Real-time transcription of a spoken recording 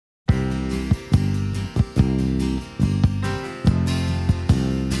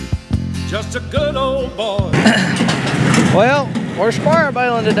just a good old boy. Well, we're square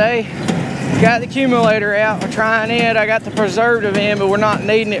baling today. Got the accumulator out, we're trying it. I got the preservative in, but we're not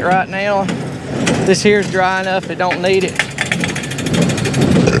needing it right now. This here's dry enough, it don't need it.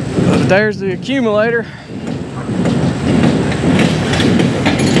 But there's the accumulator.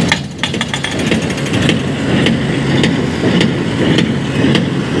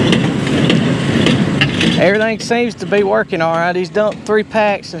 Everything seems to be working all right. He's dumped 3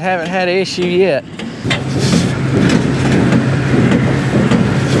 packs and haven't had an issue yet.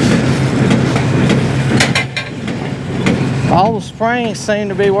 All the springs seem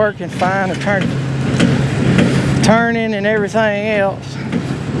to be working fine, turning and everything else.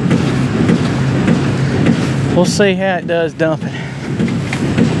 We'll see how it does dumping.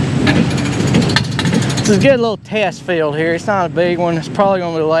 This is a good little test field here. It's not a big one. It's probably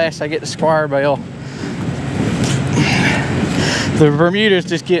going to be the last I get the square bale. The Bermuda's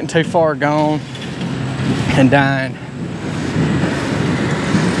just getting too far gone and dying.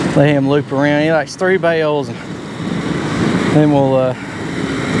 Let him loop around. He likes 3 bales, and then we'll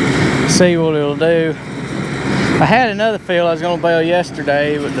see what it'll do. I had another field I was going to bale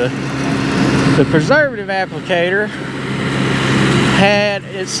yesterday, but the preservative applicator had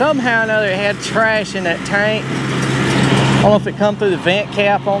it somehow or another. It had trash in that tank. I don't know if it come through the vent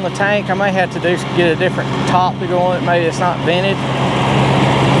cap on the tank. I may have to get a different top to go on it. Maybe it's not vented.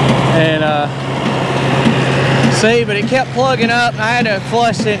 And see, but it kept plugging up, and I had to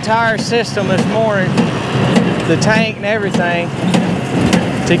flush the entire system this morning, the tank and everything,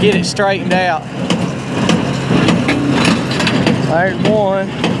 to get it straightened out. There's one.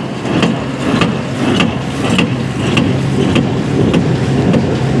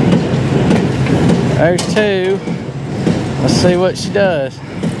 There's 2. Let's see what she does.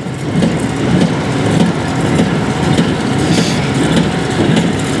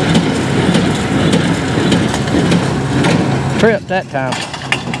 Tripped that time.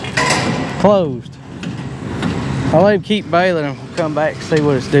 Closed. I'll let him keep bailing and we'll come back and see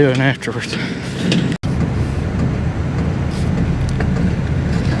what it's doing afterwards.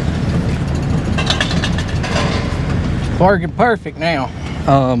 Working perfect now.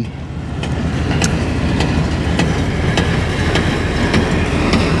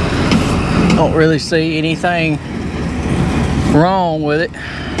 Don't really see anything wrong with it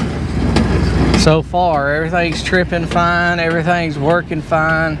so far. Everything's tripping fine, everything's working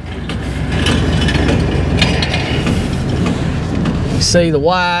fine. See the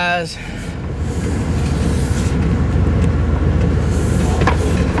Y's.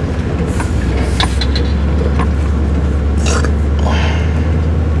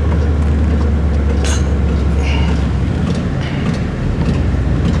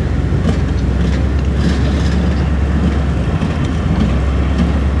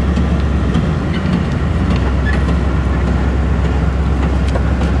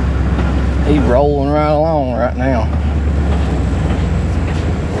 He's rolling right along right now.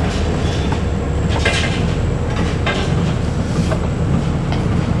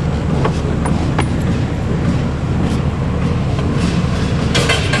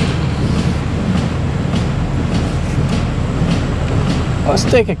 Let's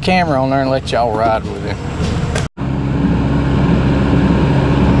stick a camera on there and let y'all ride with it.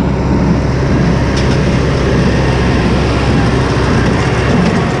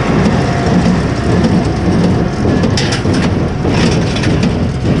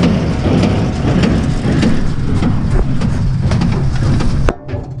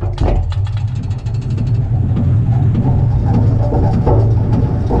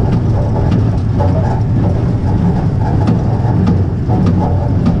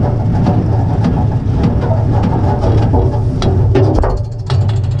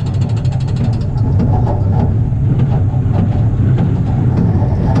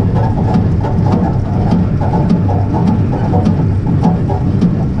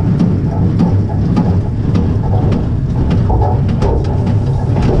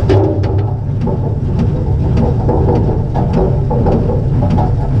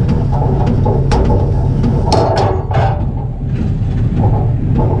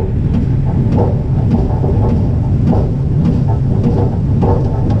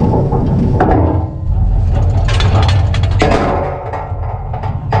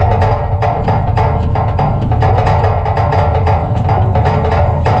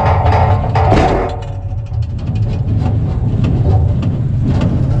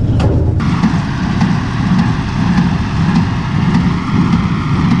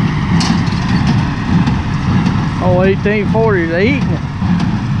 Oh, 1840, they eating it.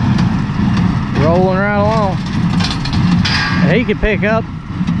 Rolling right along. He can pick up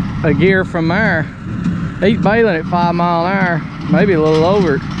a gear from there. He's baling at 5 miles an hour, maybe a little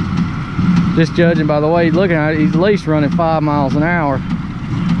over it. Just judging by the way he's looking at it, he's at least running 5 miles an hour.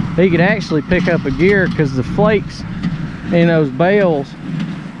 He could actually pick up a gear because the flakes in those bales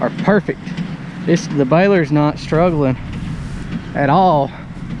are perfect. The baler's not struggling at all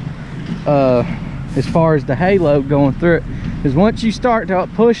as far as the hay load going through it. Because once you start to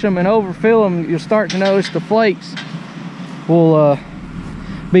push them and overfill them, you'll start to notice the flakes will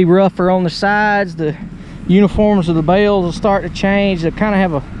be rougher on the sides. The uniforms of the bales will start to change. They'll kind of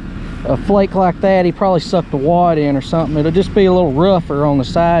have a flake like that. He probably sucked the wad in or something. It'll just be a little rougher on the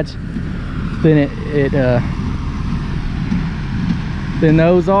sides than than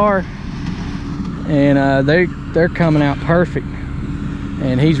those are, and they're coming out perfect.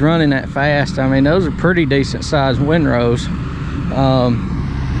 And he's running that fast. I mean, those are pretty decent sized windrows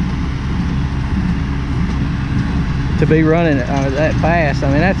to be running that fast.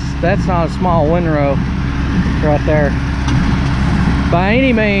 I mean, that's not a small windrow right there by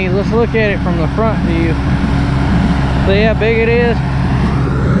any means. Let's look at it from the front view. See how big it is?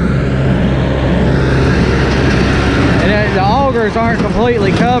 And the augers aren't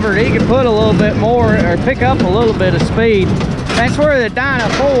completely covered. He can put a little bit more or pick up a little bit of speed. That's where the Dyna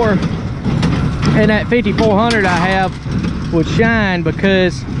 4 and that 5400 I have would shine,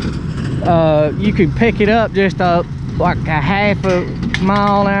 because you could pick it up just like a half a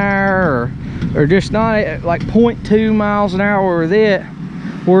mile an hour, or just not like 0.2 miles an hour with it.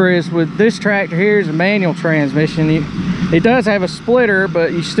 Whereas with this tractor here is a manual transmission. It does have a splitter,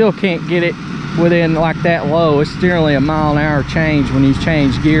 but you still can't get it within like that low. It's generally a mile an hour change when you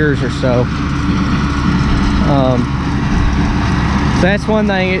change gears or so. So that's one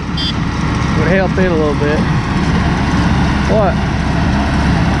thing, it would help it a little bit. What?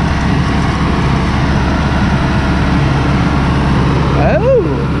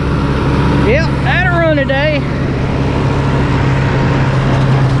 Oh, yep, that'll run today.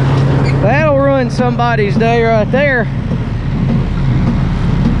 That'll run somebody's day right there.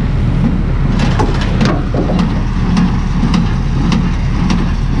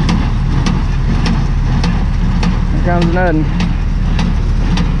 Here comes nothing.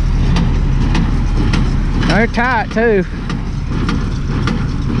 They're tight too.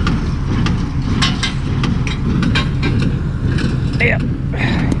 Yep.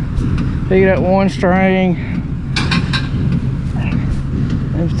 Pick it up one string.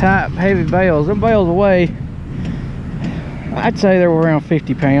 Those tight, heavy bales. Them bales weigh, I'd say they were around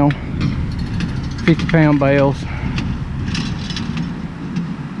 50 pound bales.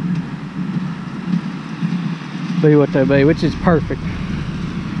 Be what they be, which is perfect.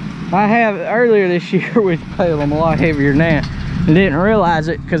 I have earlier this year with bale them a lot heavier than that, and didn't realize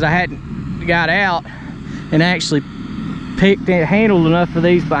it because I hadn't got out and actually handled enough of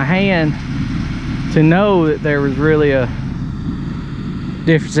these by hand to know that there was really a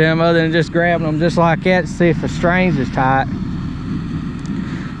difference in them, other than just grabbing them just like that to see if the strings is tight.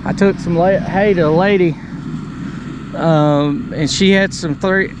 I took some hay to a lady, and she had some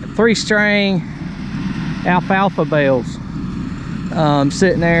three string alfalfa bales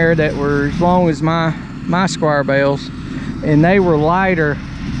sitting there that were as long as my square bales, and they were lighter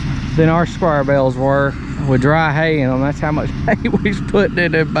than our square bales were with dry hay in them. That's how much hay we was putting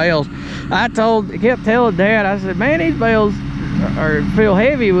in them bales. I kept telling Dad, I said, man, these bales feel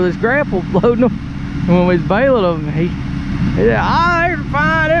heavy with this grapple loading them. And when we was baling them, he said, oh, they're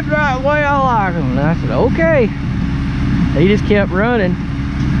fine, that's right the way I like them. And I said, okay. He just kept running.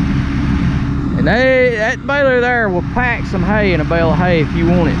 And that baler there will pack some hay in a bale of hay if you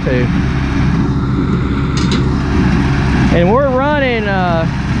want it to. And we're running, a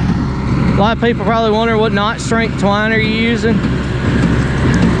lot of people probably wonder what knot strength twine are you using.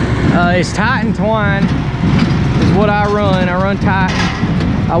 It's Titan twine is what I run. I run Titan.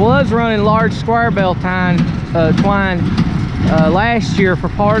 I was running large square bale twine last year for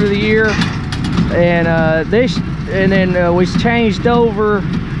part of the year, and then we changed over.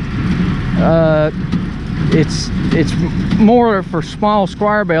 It's more for small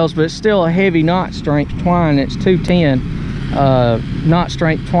square bales, but it's still a heavy knot strength twine. It's 210 knot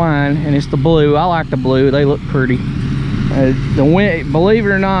strength twine, and it's the blue. I like the blue, they look pretty. Believe it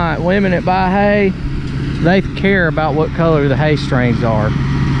or not, women that buy hay, they care about what color the hay strings are.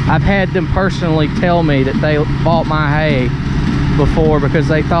 I've had them personally tell me that they bought my hay before because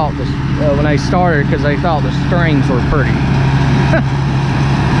they thought this when they started, because they thought the strings were pretty.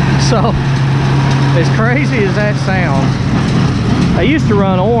 So as crazy as that sounds, I used to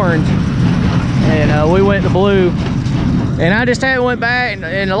run orange, and we went to blue, and I just haven't went back,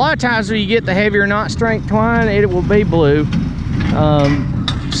 and a lot of times when you get the heavier knot strength twine, it will be blue.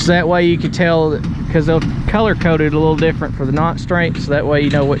 So that way you can tell that, because they'll color code it a little different for the knot strength, so that way you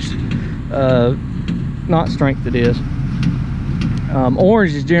know which knot strength it is.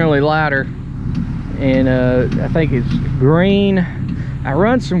 Orange is generally lighter, and I think it's green. I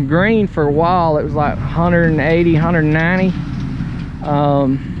run some green for a while. It was like 180, 190.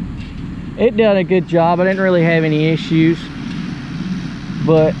 It done a good job. I didn't really have any issues,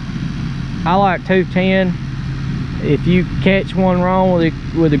 but I like 210. If you catch one wrong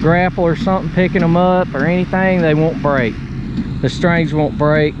with a grapple or something, picking them up or anything, they won't break. The strings won't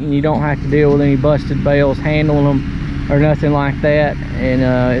break, and you don't have to deal with any busted bales handling them or nothing like that. And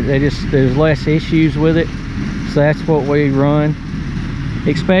there's less issues with it. So that's what we run,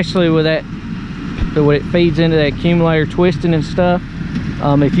 especially with that, when it feeds into that accumulator twisting and stuff.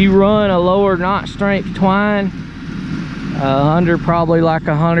 If you run a lower knot strength twine, under probably like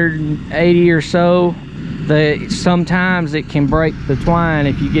 180 or so, sometimes it can break the twine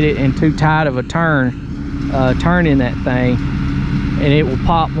if you get it in too tight of a turning that thing, and it will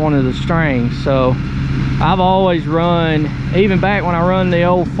pop one of the strings. So I've always run, even back when I run the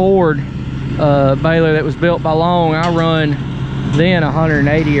old Ford baler that was built by Long, I run then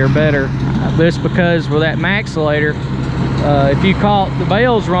 180 or better. Just because with that maxillator, if you caught the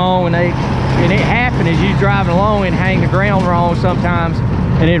bales wrong, and it happened as you driving along and hang the ground wrong sometimes,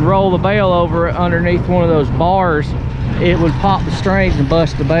 and then roll the bale over underneath one of those bars, it would pop the strings and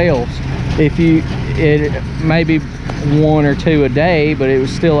bust the bales. It maybe one or two a day, but it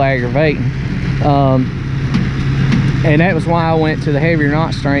was still aggravating. And that was why I went to the heavier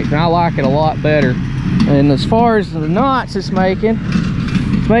knot strength, and I like it a lot better. And as far as the knots it's making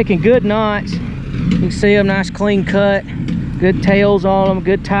good knots. You can see them nice clean cut, good tails on them,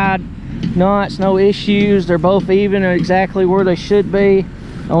 good tied knots, no issues. They're both even and exactly where they should be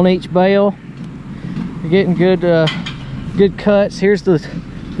on each bale. You're getting good cuts. Here's the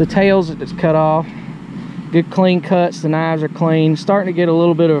tails that's cut off. Good clean cuts. The knives are clean. Starting to get a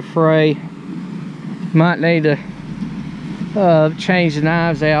little bit of a fray. Might need to change the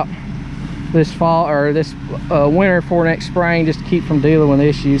knives out this fall or this winter for next spring, just to keep from dealing with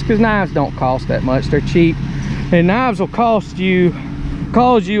issues, because knives don't cost that much. They're cheap, and knives will cause you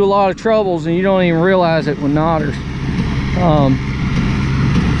a lot of troubles, and you don't even realize it with knotters,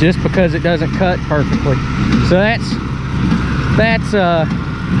 just because it doesn't cut perfectly. So that's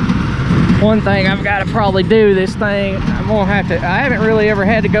one thing I've got to probably do. This thing, I'm gonna have to, I haven't really ever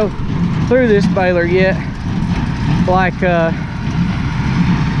had to go through this baler yet, like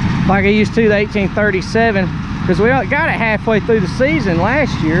I used to the 1837, because we got it halfway through the season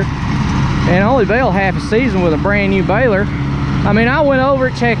last year, and only bailed half a season with a brand new baler. I mean, I went over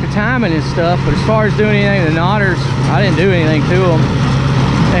it, checked the timing and stuff, but as far as doing anything to the knotters, I didn't do anything to them.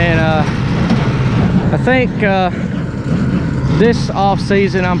 And I think this off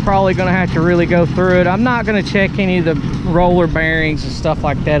season I'm probably going to have to really go through it. I'm not going to check any of the roller bearings and stuff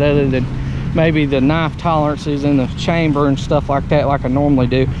like that, other than maybe the knife tolerances in the chamber and stuff like that, like I normally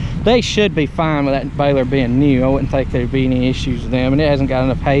do. They should be fine with that baler being new. I wouldn't think there'd be any issues with them, and it hasn't got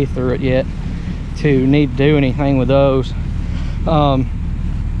enough hay through it yet to need to do anything with those. But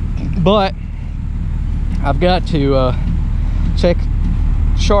I've got to check,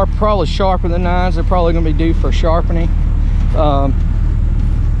 probably sharpen the knives. They're probably going to be due for sharpening.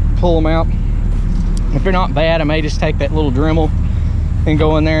 Pull them out. If they're not bad, I may just take that little Dremel and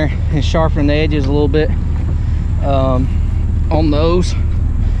go in there and sharpen the edges a little bit on those,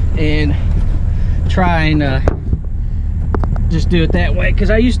 and try and just do it that way, because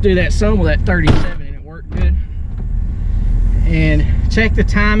I used to do that some with that 37 and it worked good. And check the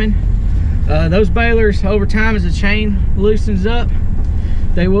timing. Those balers, over time, as the chain loosens up,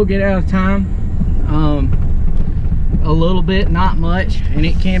 they will get out of time a little bit, not much, and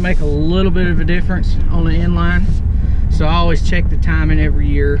it can make a little bit of a difference on the inline. So I always check the timing every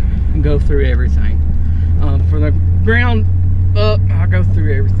year and go through everything. For the ground up, I go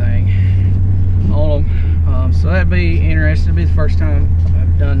through everything on them. So that'd be interesting. It'll be the first time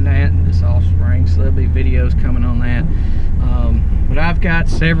I've done that this offspring, so there'll be videos coming on that. But I've got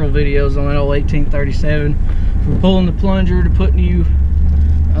several videos on that old 1837, from pulling the plunger to putting new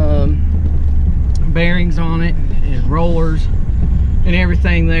bearings on it and rollers and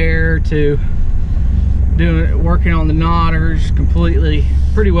everything there, to working on the knotters,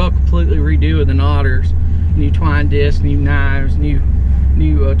 pretty well completely redoing the knotters, new twine discs, new knives, new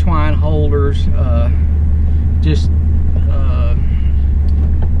twine holders,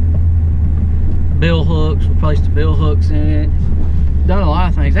 bill hooks, replaced the bill hooks in it, done a lot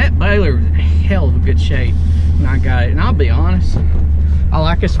of things. That baler was in hell of a good shape when I got it, and I'll be honest, I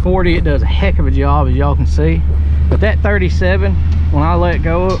like this 40. It does a heck of a job, as y'all can see, but that 37, when I let it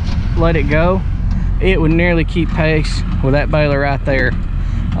go, it would nearly keep pace with that baler right there.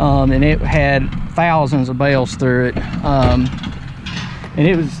 And it had thousands of bales through it. And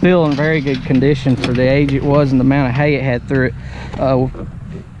it was still in very good condition for the age it was and the amount of hay it had through it.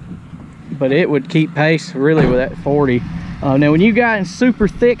 But it would keep pace really with that 40. Now when you got in super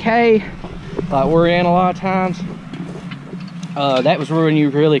thick hay, like we're in a lot of times, that was when you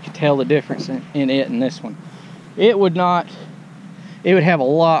really could tell the difference in it and this one. It would have a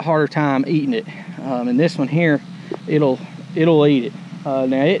lot harder time eating it. And this one here, it'll eat it.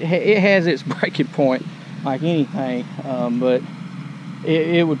 Now it has its breaking point like anything, but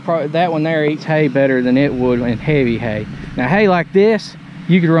it would probably, that one there eats hay better than it would in heavy hay. Now hay like this,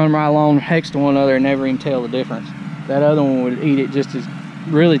 you could run right along next to one another and never even tell the difference. That other one would eat it just as,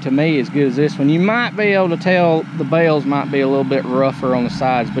 really to me, as good as this one. You might be able to tell the bales might be a little bit rougher on the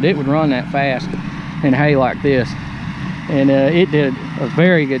sides, but it would run that fast in hay like this. And it did a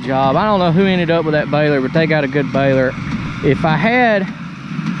very good job. I don't know who ended up with that baler, but they got a good baler. If I had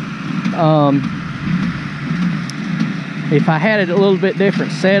a little bit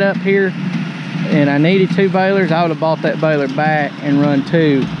different setup here and I needed 2 balers, I would have bought that baler back and run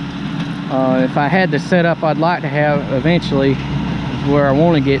 2. If I had the setup I'd like to have eventually, where I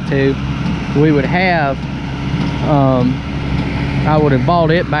want to get to, we would have, I would have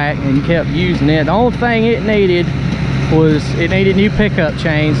bought it back and kept using it. The only thing it needed was, it needed new pickup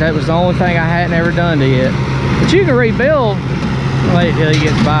chains. That was the only thing I hadn't ever done to it. But you can rebuild, wait till he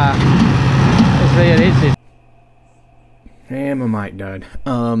gets by. That's it. And my mic died.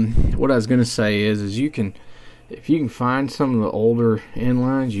 What I was gonna say is if you can find some of the older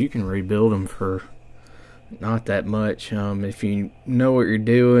inlines, you can rebuild them for not that much. If you know what you're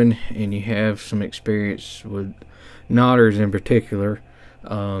doing and you have some experience with knotters in particular,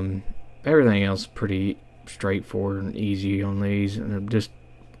 everything else is pretty straightforward and easy on these, and just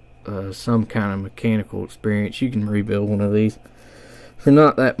some kind of mechanical experience, you can rebuild one of these for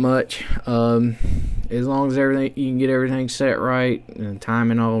not that much. As long as you can get everything set right and the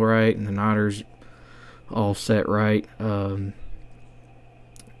timing all right and the knotters all set right,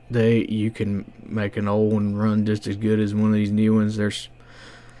 you can make an old one run just as good as one of these new ones.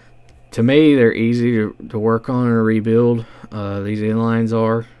 To me, they're easy to work on and rebuild. These inlines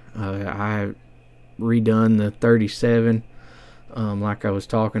are. I redone the 37 like I was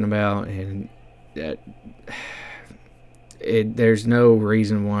talking about, and there's no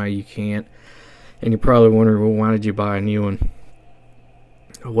reason why you can't. And you're probably wondering, well, why did you buy a new one?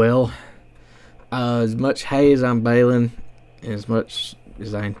 Well, as much hay as I'm baling, as much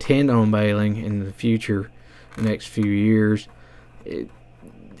as I intend on baling in the future, the next few years, it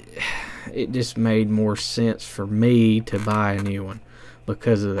just made more sense for me to buy a new one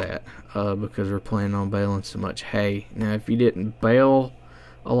because of that. Because we're planning on baling so much hay. Now, if you didn't bale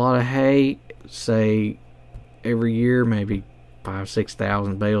a lot of hay, say every year, maybe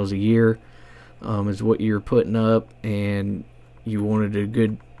 5,000-6,000 bales a year, is what you're putting up, and you wanted a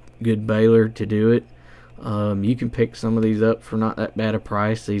good baler to do it, you can pick some of these up for not that bad a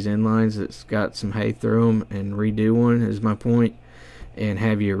price. These inlines that's got some hay through them, and redo one is my point, and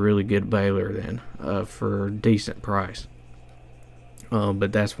have you a really good baler then for a decent price.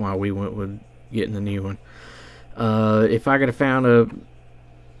 But that's why we went with getting the new one. If I could have found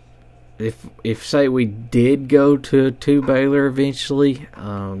if say we did go to a 2 baler eventually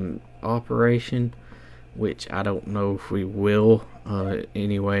operation, which I don't know if we will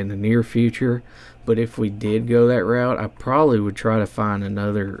anyway in the near future, but if we did go that route, I probably would try to find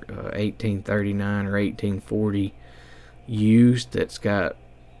another 1839 or 1840 used that's got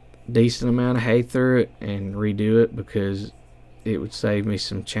decent amount of hay through it and redo it, because it would save me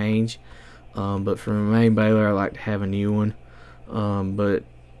some change. But for my main baler, I like to have a new one, but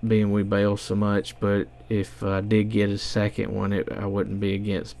being we bale so much, but if I did get a second one, I wouldn't be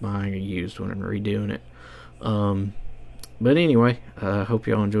against buying a used one and redoing it. But anyway, I hope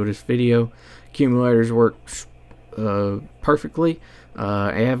y'all enjoyed this video. Accumulators work perfectly.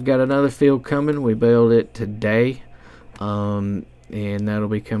 I have got another field coming. We baled it today, and that'll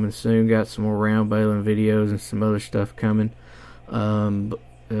be coming soon. Got some more round baling videos and some other stuff coming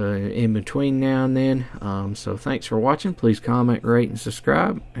in between now and then. So thanks for watching. Please comment, rate, and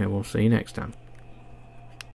subscribe, and we'll see you next time.